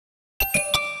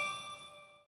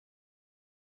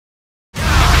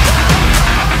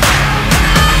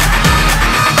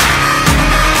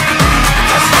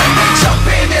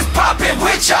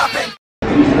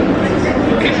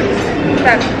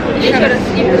Еще раз.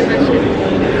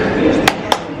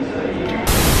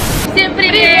 Всем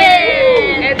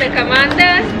привет! Это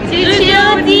команда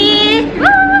GGOD.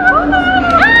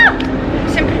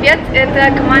 Всем привет!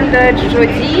 Это команда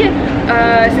GGOD.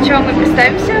 Сначала мы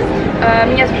представимся.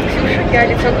 Меня зовут Ксюша, я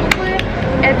лицо группы.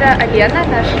 Это Алена,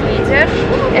 наш лидер.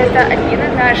 Это Алина,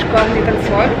 наш главный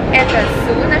танцор. Это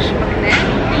Су, наш магнет.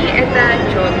 И это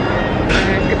Джон,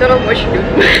 которого мы очень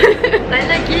любим.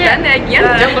 Данный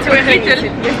агент,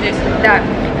 телохранитель. Да.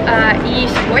 И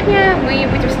сегодня мы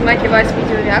будем снимать для вас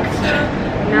видеореакцию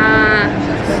на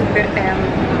SUPERM.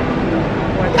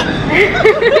 Вот.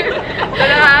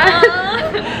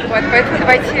 Вот, поэтому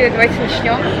давайте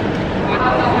начнем.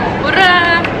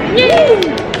 Ура!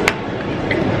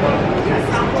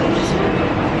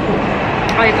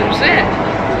 А это уже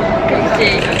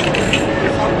крутей.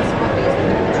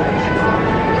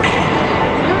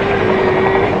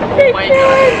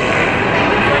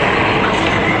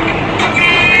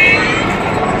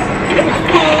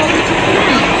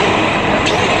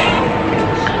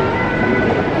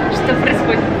 Что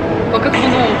происходит? О, как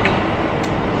много.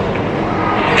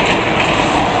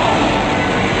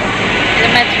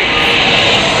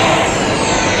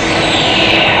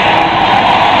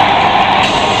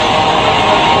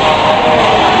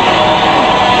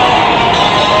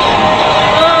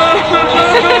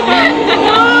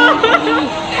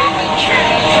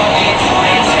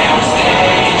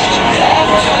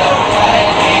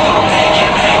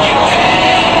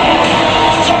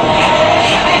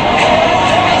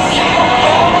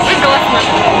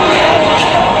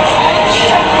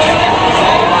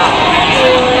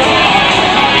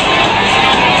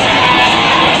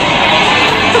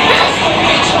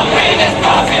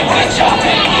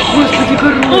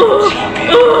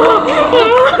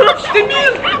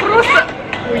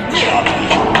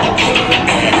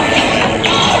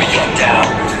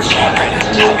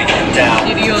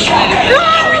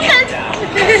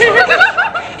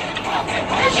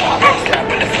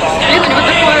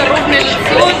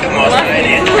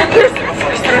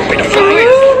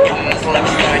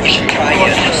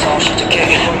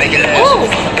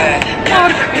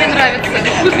 Мне нравится.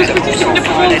 Вы спустите меня,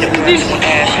 пожалуйста, здесь.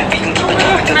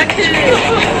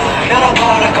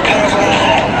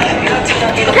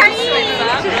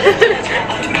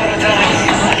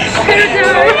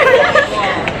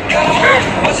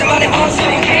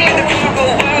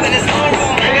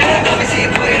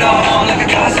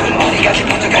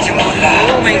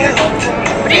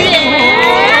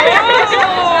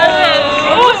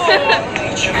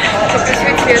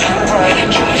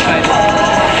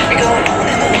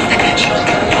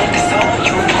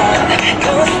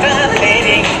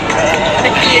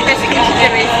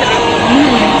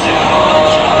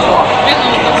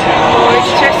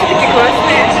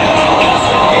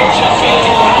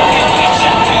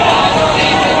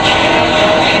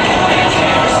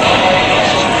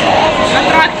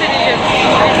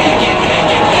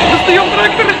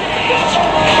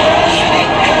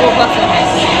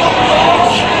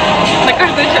 На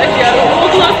каждой части я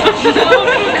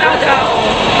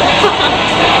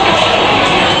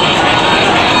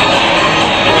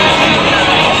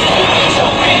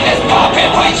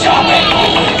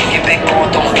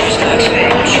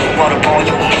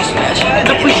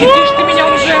да посидишь ты меня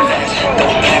уже.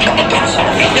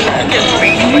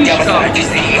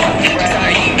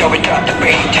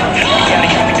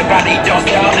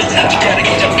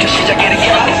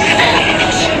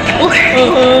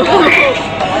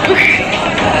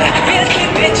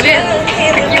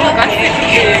 Какие локации.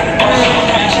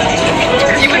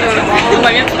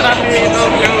 Момент странный, но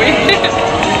клевый.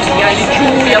 Я лечу,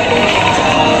 я помню.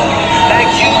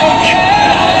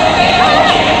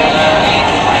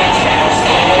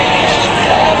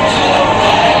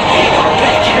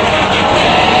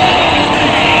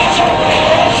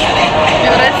 Мне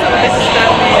нравится вот эти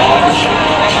странные.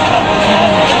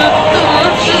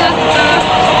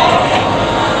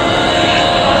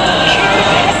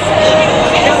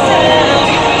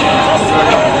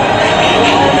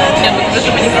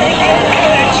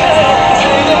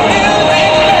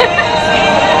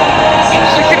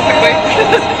 Шикер такой.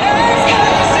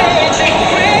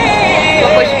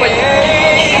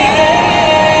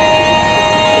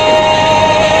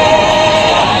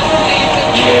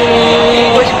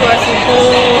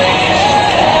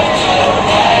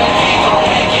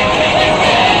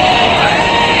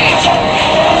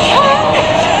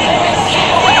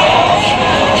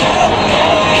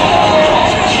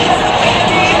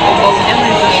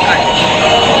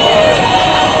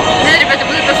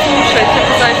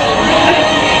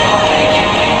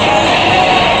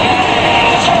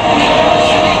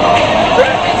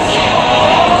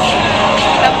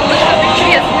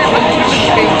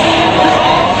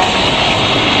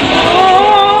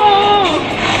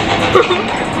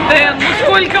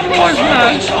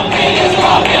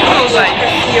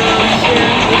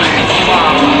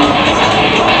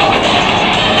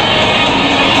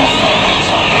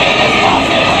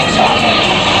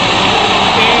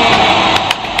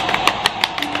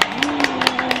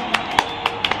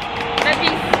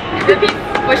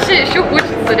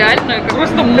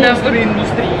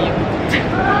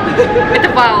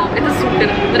 вау, это супер.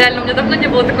 Реально, у меня давно не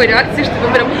было такой реакции, чтобы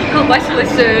прям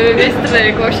колбасилась весь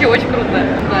трек. Вообще очень круто.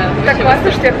 Да, так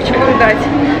классно, что я хочу рыдать.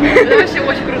 Это вообще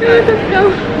очень круто.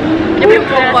 Мне прям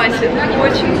колбасит.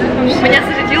 Очень. Меня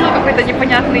зарядило какой-то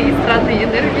непонятной странной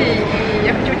энергией, и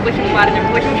я хочу быть плохим парнем,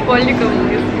 плохим школьником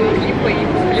из клипа и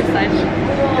плясать.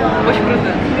 Очень круто.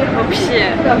 Вообще.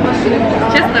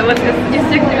 Честно, вот из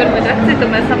всех, наверное, реакций, это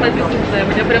моя самая безумная.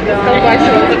 Меня прям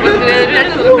колбасило.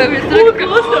 Реально,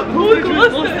 классно,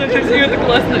 это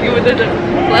классно. И вот это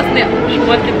классные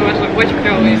шмотки тоже, очень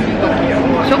клевые.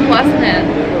 Все классное.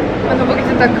 Оно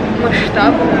выглядит так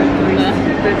масштабно,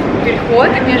 то есть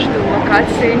переходы между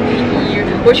локациями и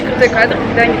очень крутой кадр,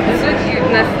 когда они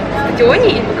танцуют на стадионе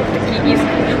и как такие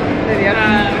искры наверх.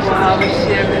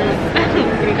 Вообще.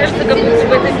 Мне кажется, как будто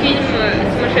бы это фильм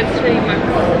 «Сумасшедший Рима».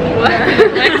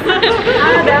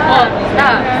 Да.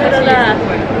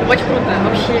 Очень круто,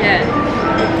 вообще.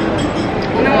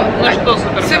 Ну что,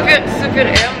 супер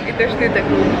М, и должны так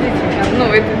выглядеть. Ну,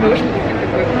 это должен быть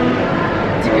такой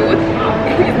дебют.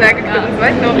 Не знаю, как это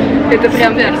назвать, но это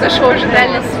прям зашел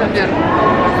реально супер.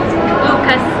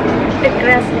 Лукас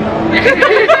прекрасный.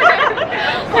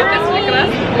 Лукас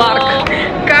прекрасный. Марк.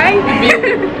 Кай.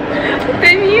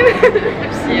 Тамин.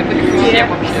 Все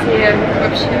вообще.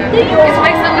 Из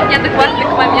моих самых неадекватных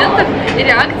моментов и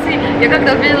реакций, я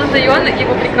когда увидела Тайона,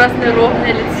 его прекрасное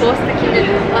ровное лицо с такими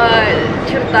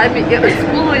чертами, и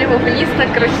скулы у него вниз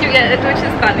так красиво. Это очень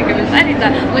странный комментарий, да,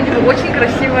 но у него очень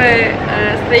красивое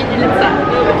строение лица.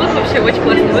 Ну, тут вообще очень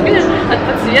классно выглядит от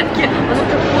подсветки, оно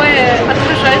такое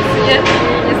отражает свет,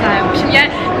 не знаю. В общем, я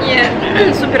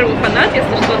не супер фанат,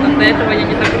 если что, там до этого я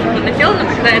не так уж фанатела, но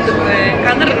когда этот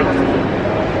кадр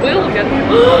был, я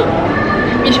думаю...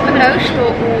 Мне еще понравилось, что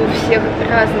у всех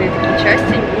разные такие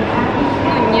части,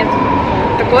 ну, нет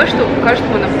такое, что у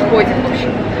каждого она подходит, в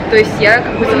общем. То есть я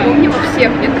как бы запомнила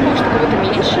всех, нет такого, что кого-то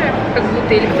меньше, как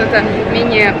будто, или кто-то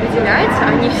менее выделяется,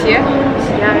 они все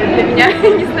сияют для меня,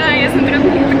 не знаю, я смотрю на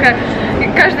них такая,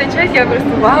 и каждая часть я просто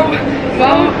вау,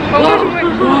 боже мой,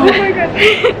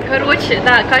 короче,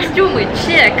 да, костюмы,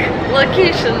 чек,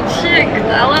 локейшн, чек,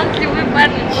 талантливые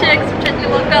парни, чек, замечательный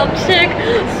локал, чек,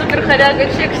 супер хоряга,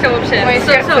 чек, все вообще, все, мое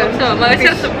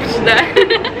сердце, да,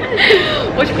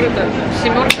 очень круто,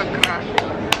 семерка, краш.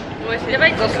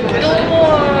 Давайте, кто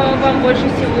вам больше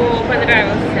всего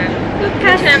понравился?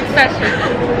 Начинаем с Саши.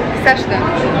 Саша, да.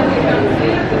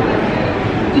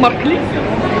 Маркли?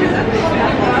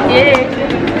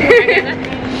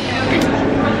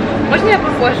 Можно я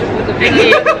попозже буду?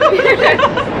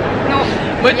 Ну,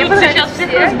 мы тут сейчас всех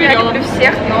разберем. Я люблю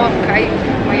всех, но Кай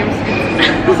в моем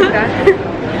сердце.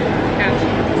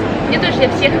 Мне тоже, я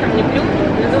всех там люблю,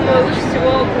 но думаю, лучше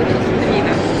всего получится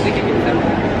Давида выделиться.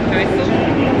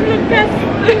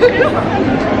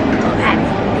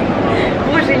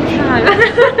 Боже, не знаю.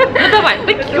 Ну давай,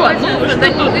 Бэкхён, ну что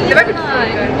тут? Давай Бэкхён.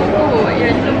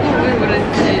 Я не могу выбрать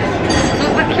здесь. Ну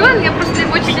Бэкхён, я просто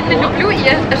его очень сильно люблю, и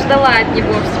я ждала от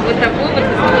него всего того, вот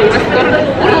восторга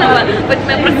бурного, поэтому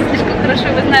я просто слишком хорошо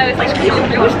его знаю, слишком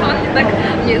люблю, что он не так,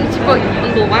 ну типа,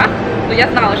 он был вах, но я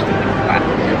знала, что он был вах.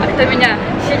 А кто меня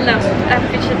сильно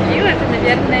впечатлил, это,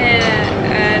 наверное,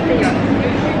 Тайон.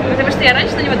 Потому что я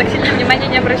раньше на него так сильно внимания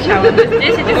не обращала. Но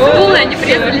здесь эти скулы, они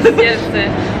врезались в сердце.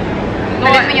 Но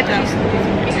меня тоже.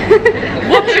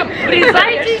 В общем,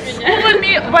 врезайтесь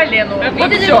скулами в Алену.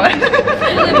 Вот все.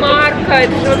 Скулы Марка,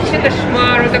 это же вообще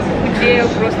кошмар. Он так похудел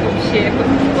просто вообще.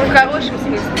 В хорошем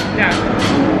смысле. Да.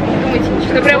 Думаете,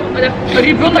 ничего. Прям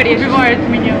ребенок убивает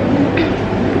меня.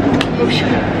 В общем,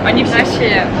 они все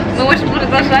вообще. Мы можем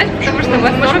продолжать, потому что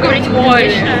вас можно говорить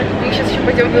море. Мы сейчас еще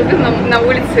пойдем на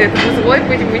улице, это злой,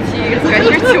 будем идти и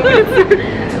раскачивать улицу.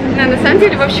 Но на самом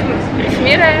деле, в общем,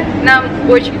 Эфемера нам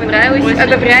очень понравилась,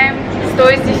 одобряем 100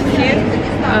 из 10.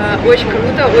 Очень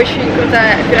круто, очень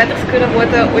крутая операторская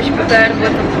работа, очень крутая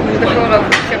работа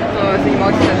фотографов, всех, кто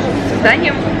занимался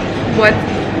созданием. Вот.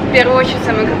 В первую очередь,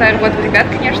 самая крутая работа ребят,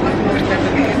 конечно, потому что это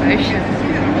потрясающе.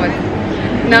 Вот.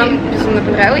 Нам безумно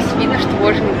понравилось, видно, что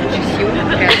вложено куча сил.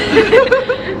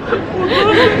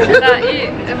 Да, и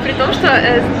при том, что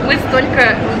мы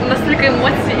настолько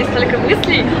эмоций и столько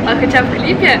мыслей, хотя в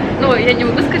клипе, ну, я не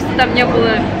могу сказать, что там не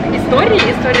было истории,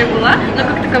 история была, но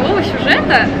как такового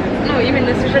сюжета, ну,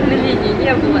 именно сюжетной линии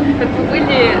не было. Как бы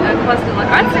были классные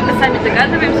локации, мы сами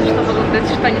догадываемся, что было,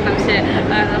 что они там все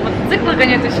мотоциклы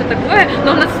гоняют и все такое,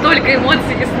 но у нас столько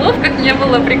эмоций и слов, как не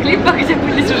было при клипах, где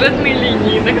были сюжетные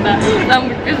линии иногда.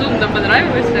 Нам безумно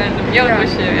понравилось, реально. Мне вот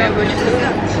вообще очень круто.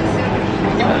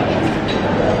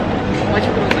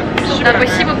 Очень круто. Да,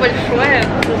 спасибо большое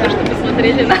за то, что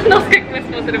посмотрели на нас, как мы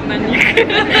смотрим на них.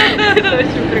 Это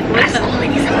очень прикольно.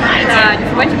 Да, не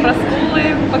забывайте про стулы,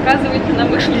 показывайте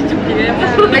нам их, шлите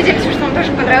DM. Надеюсь, что вам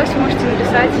тоже понравилось, можете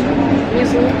написать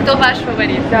внизу. Кто ваш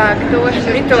фаворит? Да, кто ваш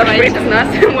фаворит, кто ваш фаворит из нас,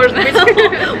 может быть.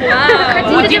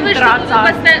 Хотите ли вы, чтобы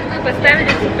мы поставили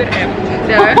СУПЕРМ?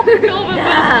 Да.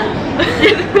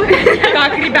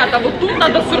 Так, ребята, вот тут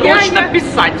надо срочно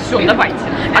писать. Все, давайте.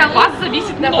 От вас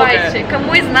зависит многое. Давайте,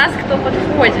 кому из нас кто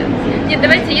подходит. Нет,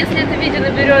 давайте, если это видео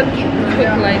наберет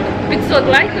 500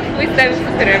 лайков, вы ставите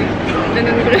СУПЕРМ.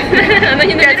 Оно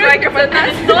не наберет лайков от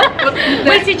нас.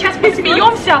 Мы сейчас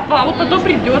посмеемся, а вам потом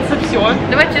придется все.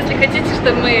 Давайте, если хотите,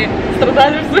 чтобы мы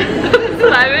страдали с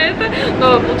нами это,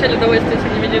 но получали удовольствие от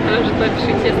этого видео тоже, то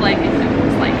пишите, лайкайте.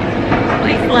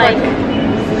 Please like.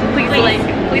 Please like.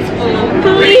 Please follow.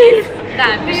 Please. Да,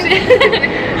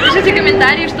 пишите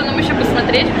комментарии, что нам еще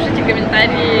посмотреть, пишите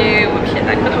комментарии вообще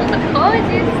так, кто вам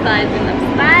подходит, ставьте нам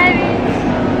ставить.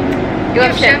 И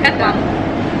вообще, как вам?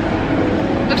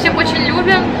 Мы всех очень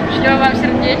любим, шлем вам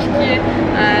сердечки,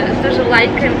 тоже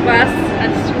лайкаем вас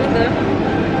отсюда.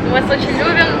 Мы вас очень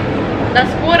любим. До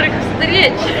скорых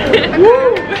встреч!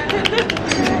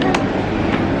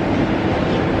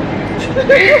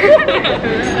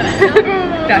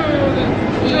 Так.